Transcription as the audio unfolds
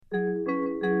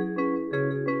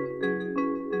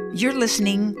You're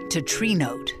listening to Tree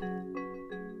Note.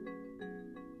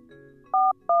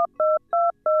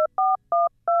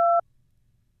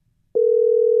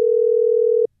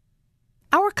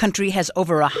 Our country has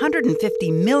over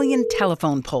 150 million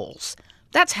telephone poles.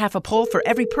 That's half a pole for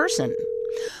every person.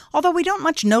 Although we don't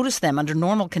much notice them under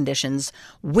normal conditions,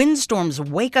 windstorms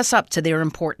wake us up to their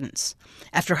importance.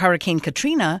 After Hurricane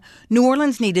Katrina, New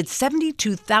Orleans needed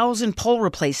 72,000 pole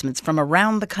replacements from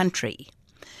around the country.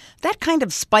 That kind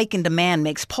of spike in demand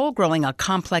makes pole growing a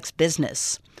complex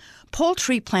business. Pole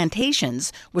tree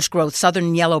plantations, which grow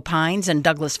southern yellow pines and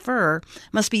Douglas fir,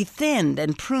 must be thinned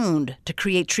and pruned to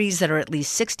create trees that are at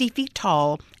least 60 feet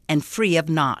tall and free of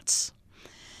knots.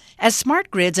 As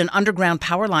smart grids and underground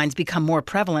power lines become more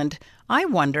prevalent, I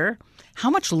wonder,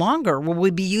 how much longer will we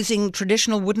be using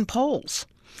traditional wooden poles?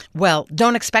 Well,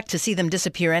 don't expect to see them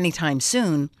disappear anytime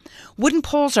soon. Wooden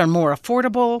poles are more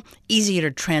affordable, easier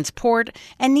to transport,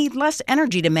 and need less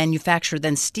energy to manufacture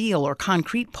than steel or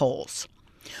concrete poles.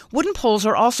 Wooden poles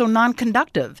are also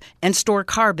non-conductive and store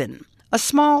carbon, a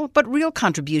small but real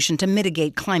contribution to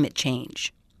mitigate climate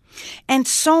change. And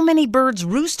so many birds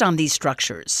roost on these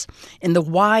structures. In the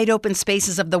wide open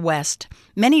spaces of the West,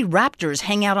 many raptors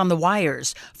hang out on the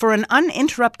wires for an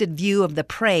uninterrupted view of the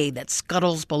prey that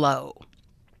scuttles below.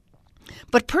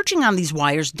 But perching on these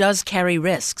wires does carry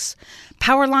risks.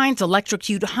 Power lines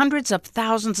electrocute hundreds of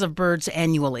thousands of birds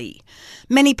annually.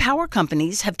 Many power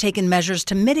companies have taken measures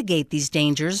to mitigate these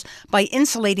dangers by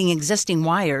insulating existing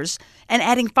wires and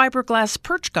adding fiberglass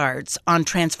perch guards on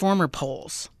transformer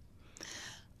poles.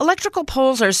 Electrical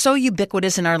poles are so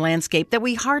ubiquitous in our landscape that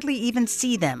we hardly even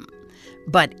see them.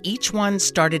 But each one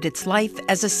started its life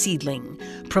as a seedling,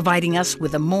 providing us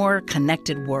with a more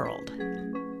connected world.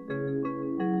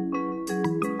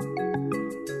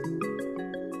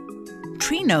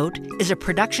 Tree Note is a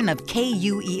production of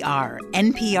KUER,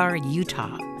 NPR,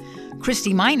 Utah.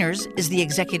 Christy Miners is the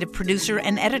executive producer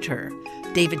and editor.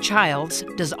 David Childs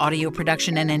does audio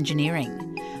production and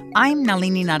engineering. I'm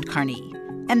Nalini Nadkarni.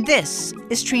 And this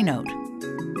is Tree Note.